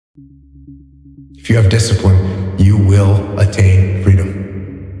If you have discipline, you will attain freedom.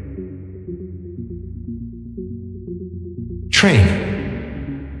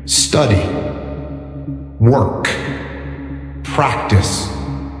 Train, study, work, practice.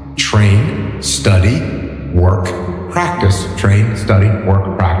 Train, study, work, practice. Train, study,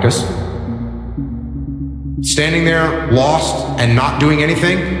 work, practice. Standing there lost and not doing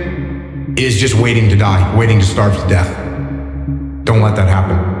anything is just waiting to die, waiting to starve to death. Don't let that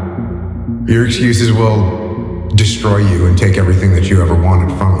happen. Your excuses will destroy you and take everything that you ever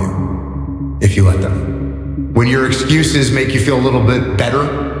wanted from you if you let them. When your excuses make you feel a little bit better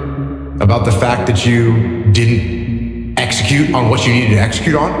about the fact that you didn't execute on what you needed to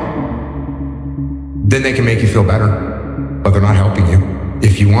execute on, then they can make you feel better, but they're not helping you.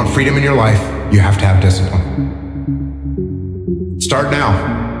 If you want freedom in your life, you have to have discipline. Start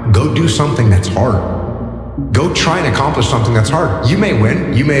now. Go do something that's hard. Go try and accomplish something that's hard. You may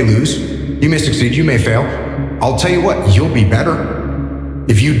win, you may lose, you may succeed, you may fail. I'll tell you what, you'll be better.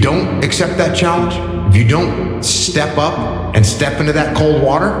 If you don't accept that challenge, if you don't step up and step into that cold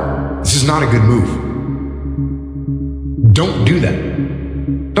water, this is not a good move. Don't do that.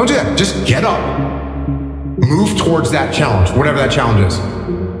 Don't do that. Just get up. Move towards that challenge, whatever that challenge is.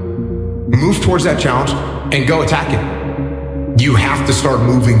 Move towards that challenge and go attack it. You have to start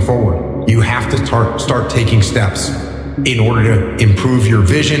moving forward. You have to start taking steps in order to improve your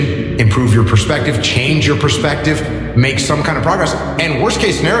vision, improve your perspective, change your perspective, make some kind of progress. And worst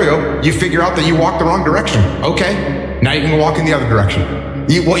case scenario, you figure out that you walked the wrong direction. Okay, now you can walk in the other direction.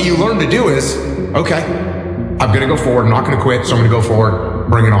 What you learn to do is, okay, I'm gonna go forward, I'm not gonna quit, so I'm gonna go forward,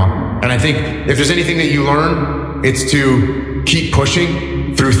 bring it on. And I think if there's anything that you learn, it's to keep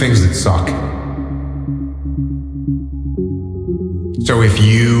pushing through things that suck. So if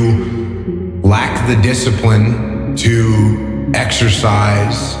you lack the discipline to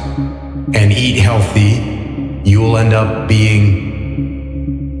exercise and eat healthy, you will end up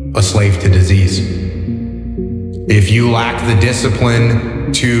being a slave to disease. If you lack the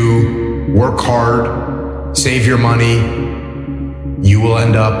discipline to work hard, save your money, you will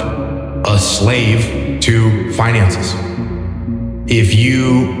end up a slave to finances. If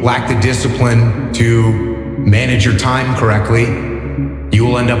you lack the discipline to manage your time correctly, you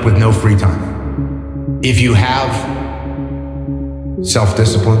will end up with no free time. If you have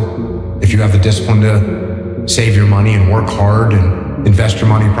self-discipline, if you have the discipline to save your money and work hard and invest your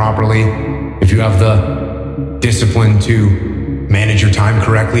money properly, if you have the discipline to manage your time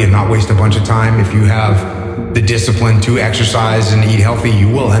correctly and not waste a bunch of time, if you have the discipline to exercise and eat healthy, you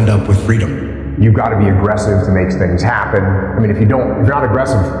will end up with freedom. You've got to be aggressive to make things happen. I mean, if you're not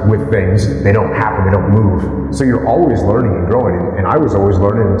aggressive with things, they don't happen, they don't move. So you're always learning and growing, and I was always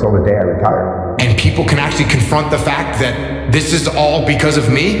learning until the day I retired. And people can actually confront the fact that this is all because of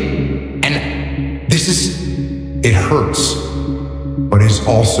me, and it hurts, but it's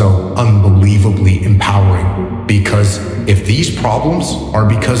also unbelievably empowering, because if these problems are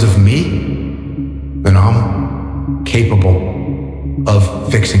because of me, then I'm capable of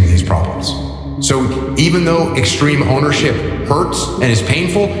fixing these problems. So even though extreme ownership hurts and is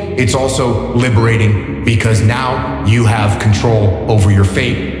painful, it's also liberating, because now you have control over your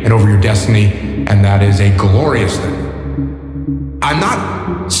fate and over your destiny, and that is a glorious thing. I'm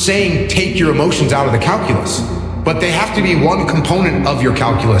not saying take your emotions out of the calculus, but they have to be one component of your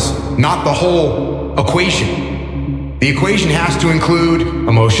calculus, not the whole equation. The equation has to include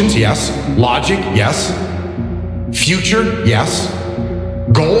emotions, yes. Logic, yes. Future, yes.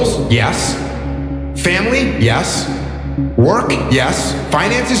 Goals, yes. Family, yes. Work, yes.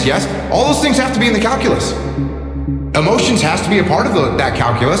 Finances, yes. All those things have to be in the calculus. Emotions has to be a part of that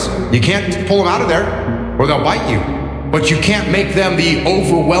calculus. You can't pull them out of there or they'll bite you. But you can't make them the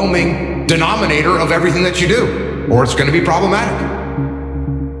overwhelming denominator of everything that you do, or it's going to be problematic.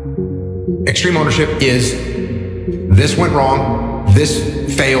 Extreme ownership is, this went wrong, this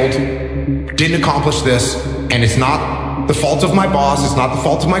failed, didn't accomplish this, and it's not the fault of my boss, it's not the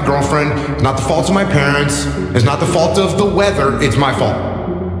fault of my girlfriend, it's not the fault of my parents, it's not the fault of the weather, it's my fault.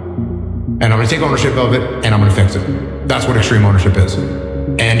 And I'm gonna take ownership of it, and I'm gonna fix it. That's what extreme ownership is.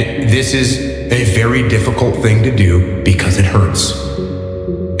 And this is a very difficult thing to do, because it hurts.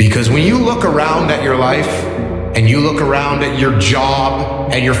 Because when you look around at your life, and you look around at your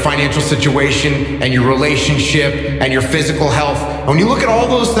job, and your financial situation, and your relationship, and your physical health, and when you look at all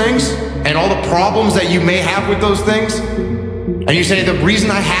those things, and all the problems that you may have with those things, and you say, the reason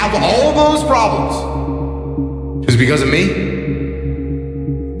I have all those problems is because of me,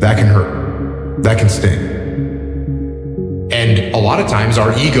 that can hurt. That can sting. And a lot of times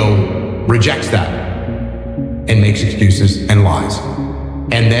our ego rejects that and makes excuses and lies.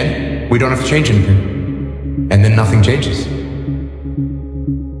 And then we don't have to change anything. And then nothing changes.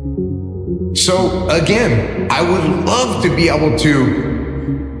 So again, I would love to be able to,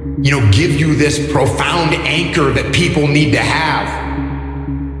 give you this profound anchor that people need to have.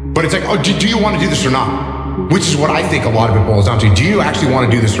 But it's like, oh, do you want to do this or not? Which is what I think a lot of it boils down to. Do you actually want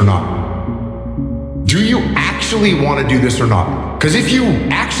to do this or not? Do you actually want to do this or not? Because if you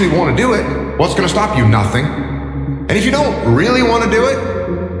actually want to do it, what's going to stop you? Nothing. And if you don't really want to do it,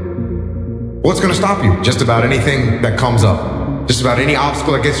 what's going to stop you? Just about anything that comes up. Just about any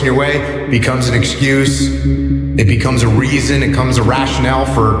obstacle that gets in your way becomes an excuse. It becomes a reason. It becomes a rationale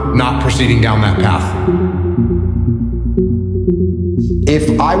for not proceeding down that path.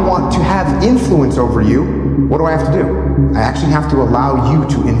 If I want to have influence over you, what do I have to do? I actually have to allow you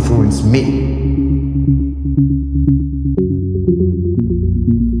to influence me.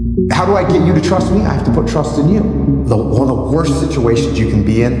 How do I get you to trust me? I have to put trust in you. One of the worst situations you can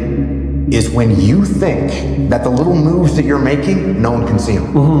be in is when you think that the little moves that you're making, no one can see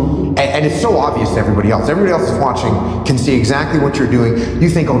them. And it's so obvious to everybody else. Everybody else is watching, can see exactly what you're doing. You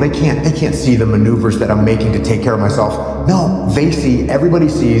think, oh, they can't see the maneuvers that I'm making to take care of myself. No, they see, everybody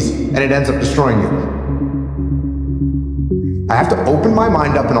sees, and it ends up destroying you. I have to open my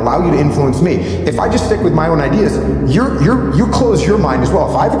mind up and allow you to influence me. If I just stick with my own ideas, you close your mind as well.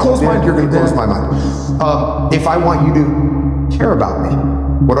 If I have a closed mind, you're going to close my mind. If I want you to care about me,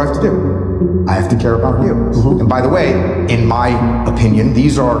 what do I have to do? I have to care about you. And by the way, in my opinion,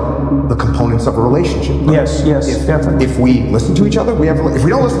 these are the components of a relationship. Right? Yes, definitely. If we listen to each other, if we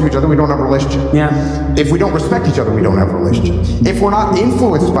don't listen to each other, we don't have a relationship. Yeah. If we don't respect each other, we don't have a relationship. If we're not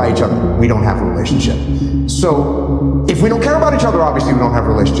influenced by each other, we don't have a relationship. So if we don't care about each other, obviously we don't have a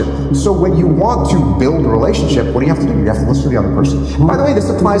relationship. So when you want to build a relationship, what do you have to do? You have to listen to the other person. By the way, this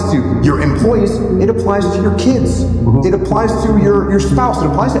applies to your employees. It applies to your kids. It applies to your spouse. It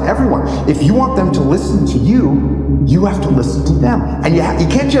applies to everyone. If you want them to listen to you, you have to listen to them. And you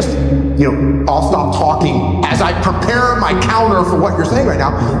can't just, I'll stop talking as I prepare my counter for what you're saying right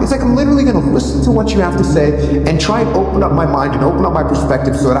now. It's like I'm literally going to listen to what you have to say and try and open up my mind and open up my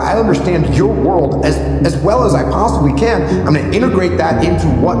perspective so that I understand your world as well as I possibly can. I'm going to integrate that into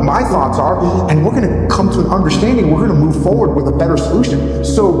what my thoughts are, and we're going to come to an understanding. We're going to move forward with a better solution.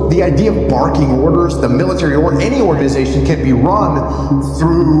 So the idea of barking orders, the military or any organization can be run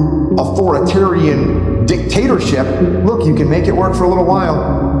through authoritarian dictatorship. Look, you can make it work for a little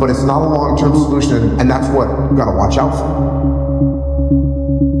while, but it's not a long-term solution, and that's what we've got to watch out for.